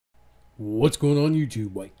What's going on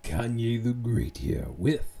YouTube? White Kanye the Great here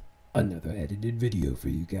with another edited video for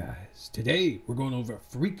you guys. Today we're going over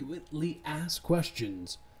frequently asked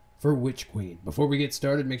questions for Witch Queen. Before we get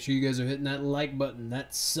started, make sure you guys are hitting that like button,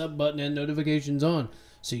 that sub button, and notifications on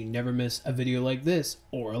so you never miss a video like this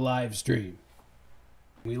or a live stream.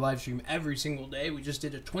 We live stream every single day. We just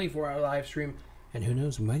did a 24-hour live stream, and who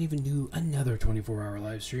knows, we might even do another 24-hour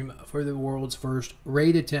live stream for the world's first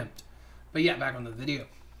raid attempt. But yeah, back on the video.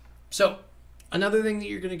 So, another thing that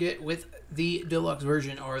you're going to get with the deluxe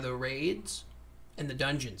version are the raids and the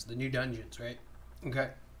dungeons, the new dungeons, right?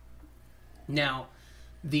 Okay. Now,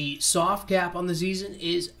 the soft cap on the season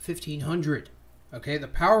is 1,500. Okay, the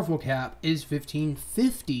powerful cap is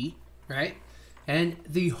 1,550, right? And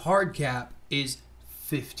the hard cap is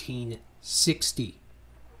 1,560.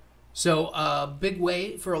 So, a big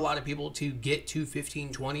way for a lot of people to get to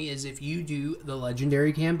 1,520 is if you do the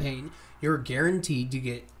legendary campaign, you're guaranteed to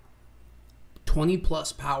get 20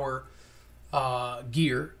 plus power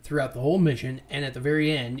gear throughout the whole mission, and at the very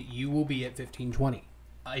end you will be at 1520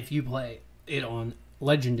 if you play it on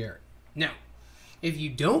legendary. Now, if you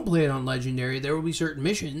don't play it on legendary, there will be certain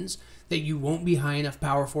missions that you won't be high enough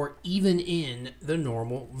power for even in the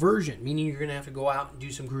normal version, meaning you're gonna have to go out and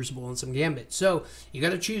do some Crucible and some Gambit. So you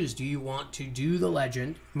got to choose, do you want to do the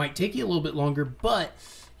legend? Might take you a little bit longer, but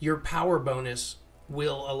your power bonus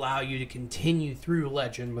will allow you to continue through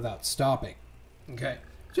legend without stopping. Okay,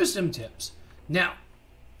 just some tips. Now,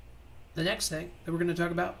 the next thing that we're going to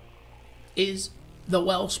talk about is the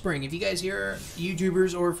Wellspring. If you guys hear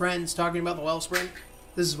YouTubers or friends talking about the Wellspring,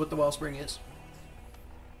 this is what the Wellspring is.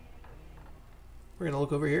 We're going to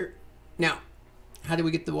look over here. Now, how do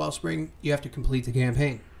we get the Wellspring? You have to complete the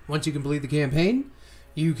campaign. Once you complete the campaign,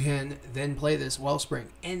 you can then play this Wellspring.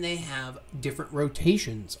 And they have different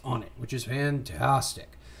rotations on it, which is fantastic.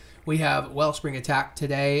 We have Wellspring Attack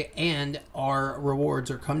today, and our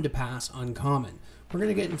rewards are Come to Pass Uncommon. We're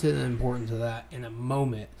going to get into the importance of that in a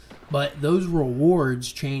moment, but those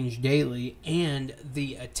rewards change daily, and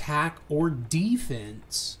the attack or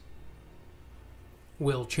defense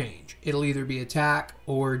will change. It'll either be attack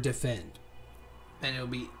or defend, and it'll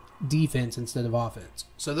be defense instead of offense.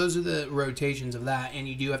 So those are the rotations of that, and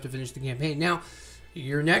you do have to finish the campaign. Now,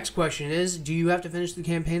 your next question is, do you have to finish the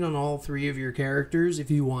campaign on all three of your characters if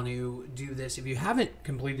you want to do this? If you haven't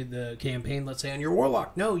completed the campaign, let's say on your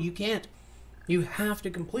Warlock, no, you can't. You have to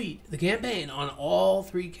complete the campaign on all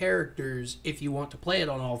three characters if you want to play it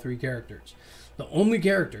on all three characters. The only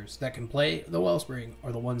characters that can play the Wellspring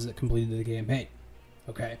are the ones that completed the campaign.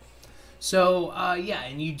 Okay? So, yeah,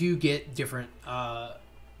 and you do get different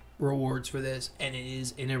rewards for this, and it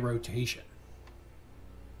is in a rotation.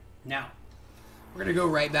 Now, we're going to go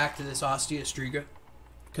right back to this Ostia Striga,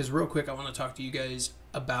 because real quick I want to talk to you guys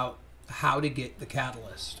about how to get the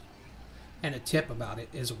Catalyst, and a tip about it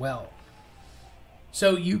as well.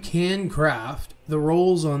 So you can craft the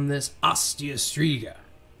rolls on this Ostia Striga.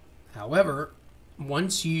 However,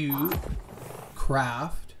 once you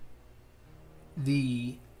craft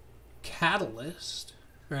the Catalyst,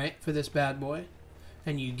 right, for this bad boy,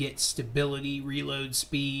 and you get stability, reload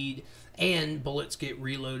speed, and bullets get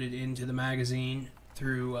reloaded into the magazine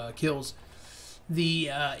through kills. The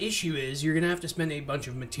issue is you're going to have to spend a bunch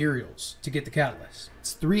of materials to get the Catalyst.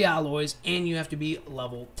 It's 3 alloys, and you have to be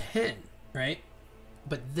level 10, right?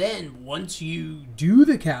 But then, once you do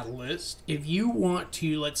the Catalyst, if you want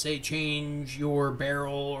to, let's say, change your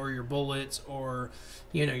barrel or your bullets or,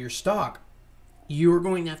 you know, your stock, you're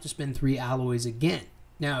going to have to spend 3 alloys again.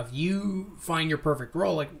 Now, if you find your perfect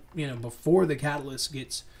roll, like, you know, before the Catalyst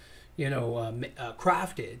gets, you know,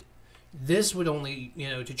 crafted, this would only, you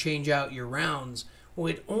know, to change out your rounds, well,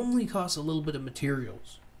 it only costs a little bit of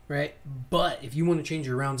materials, right? But if you want to change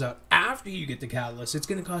your rounds out after you get the Catalyst, it's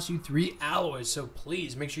going to cost you 3 alloys. So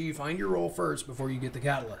please make sure you find your roll first before you get the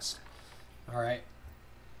Catalyst. All right,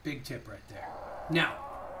 big tip right there. Now,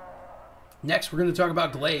 next we're going to talk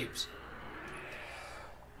about glaives.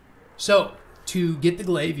 So, to get the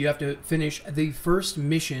glaive, you have to finish the first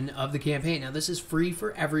mission of the campaign. Now, this is free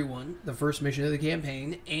for everyone, the first mission of the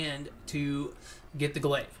campaign, and to get the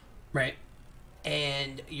glaive, right?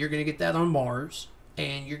 And you're going to get that on Mars,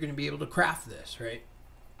 and you're going to be able to craft this, right?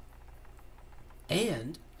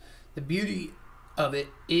 And the beauty of it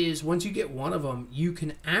is once you get one of them, you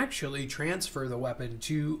can actually transfer the weapon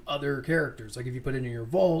to other characters. Like if you put it in your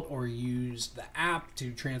vault or use the app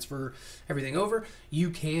to transfer everything over,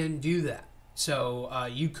 you can do that. So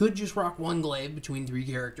you could just rock one glaive between 3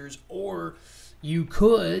 characters, or you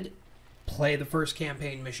could play the first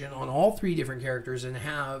campaign mission on all 3 different characters and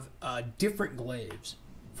have different glaives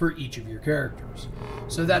for each of your characters.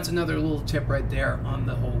 So that's another little tip right there on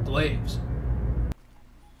the whole glaives.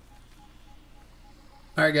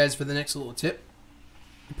 Alright guys, for the next little tip,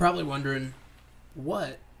 you're probably wondering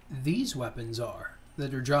what these weapons are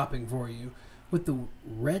that are dropping for you with the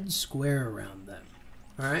red square around them.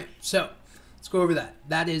 Alright, so let's go over that.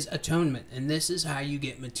 That is atonement, and this is how you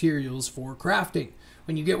get materials for crafting.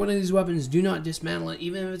 When you get one of these weapons, do not dismantle it,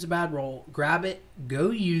 even if it's a bad roll. Grab it, go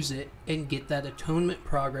use it, and get that atonement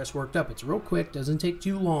progress worked up. It's real quick, doesn't take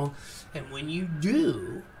too long, and when you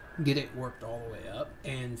do get it worked all the way up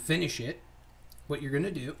and finish it, what you're going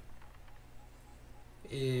to do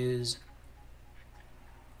is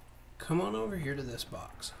come on over here to this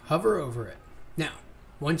box. Hover over it. Now,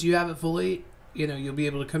 once you have it fully, you'll be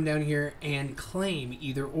able to come down here and claim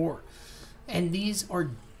either or. And these are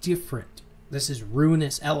different. This is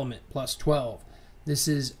Ruinous Element plus 12. This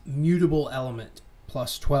is Mutable Element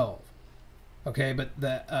plus 12. Okay, but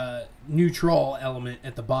the Neutral Element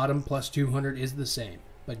at the bottom plus 200 is the same.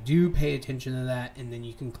 But do pay attention to that, and then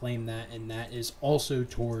you can claim that, and that is also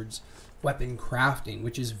towards weapon crafting,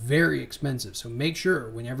 which is very expensive. So make sure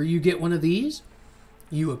whenever you get one of these,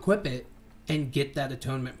 you equip it and get that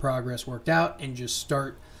atonement progress worked out and just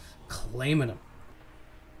start claiming them.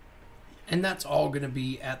 And that's all going to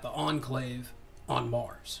be at the Enclave on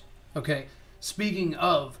Mars. Okay, speaking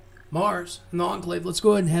of Mars and the Enclave, let's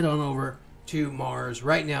go ahead and head on over to Mars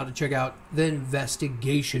right now to check out the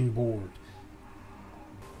investigation board.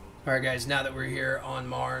 Alright guys, now that we're here on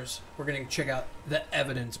Mars, we're going to check out the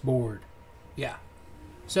evidence board. Yeah.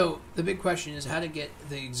 So, the big question is how to get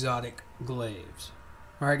the exotic glaives.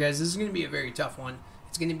 Alright guys, this is going to be a very tough one.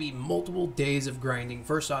 It's going to be multiple days of grinding.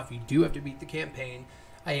 First off, you do have to beat the campaign.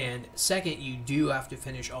 And second, you do have to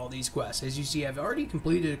finish all these quests. As you see, I've already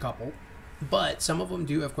completed a couple, but some of them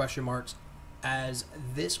do have question marks, as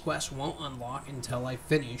this quest won't unlock until I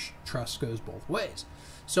finish Trust Goes Both Ways.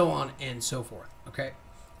 So on and so forth, okay?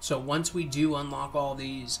 So once we do unlock all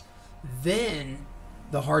these, then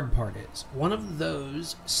the hard part is, one of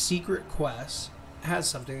those secret quests has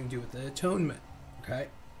something to do with the atonement, okay?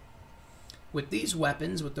 With these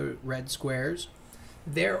weapons, with the red squares,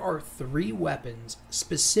 there are 3 weapons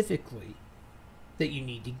specifically that you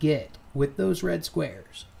need to get with those red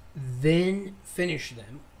squares. Then finish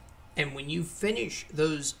them, and when you finish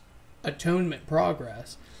those atonement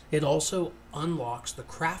progress, it also unlocks the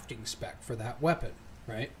crafting spec for that weapon,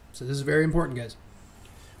 right? So this is very important, guys.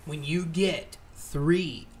 When you get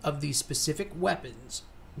 3 of these specific weapons,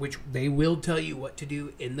 which they will tell you what to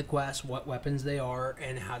do in the quest, what weapons they are,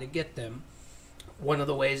 and how to get them, one of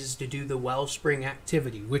the ways is to do the Wellspring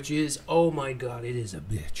activity, which is, oh my god, it is a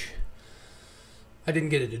bitch. I didn't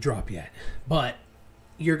get it to drop yet. But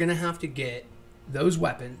you're going to have to get those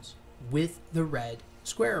weapons with the red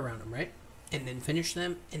square around them, right? And then finish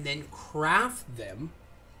them, and then craft them,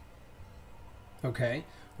 okay,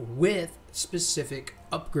 with specific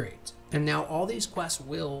upgrades. And now all these quests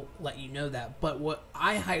will let you know that, but what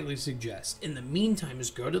I highly suggest in the meantime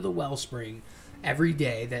is go to the Wellspring every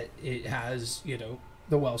day that it has,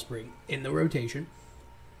 the Wellspring in the rotation,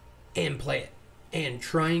 and play it. And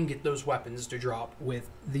try and get those weapons to drop with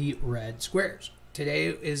the red squares. Today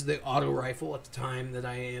is the auto rifle at the time that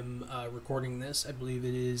I am recording this. I believe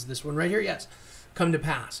it is this one right here, yes. Come to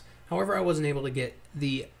pass. However, I wasn't able to get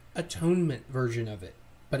the atonement version of it.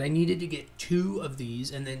 But I needed to get 2 of these,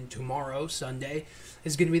 and then tomorrow, Sunday,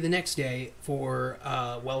 is going to be the next day for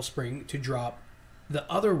Wellspring to drop the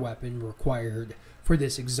other weapon required for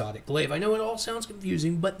this exotic glaive. I know it all sounds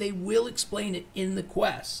confusing, but they will explain it in the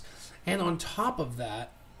quest. And on top of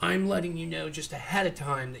that, I'm letting you know just ahead of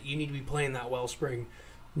time that you need to be playing that Wellspring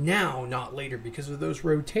now, not later, because of those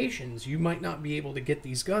rotations. You might not be able to get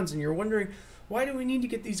these guns, and you're wondering, why do we need to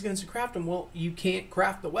get these guns to craft them? Well, you can't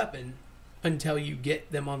craft the weapon until you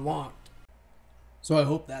get them unlocked. So I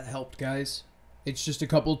hope that helped, guys. It's just a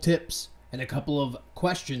couple tips and a couple of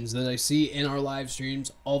questions that I see in our live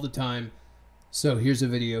streams all the time. So here's a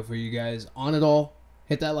video for you guys on it all.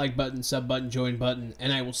 Hit that like button, sub button, join button,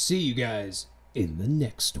 and I will see you guys in the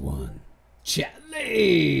next one.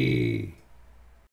 Chatley!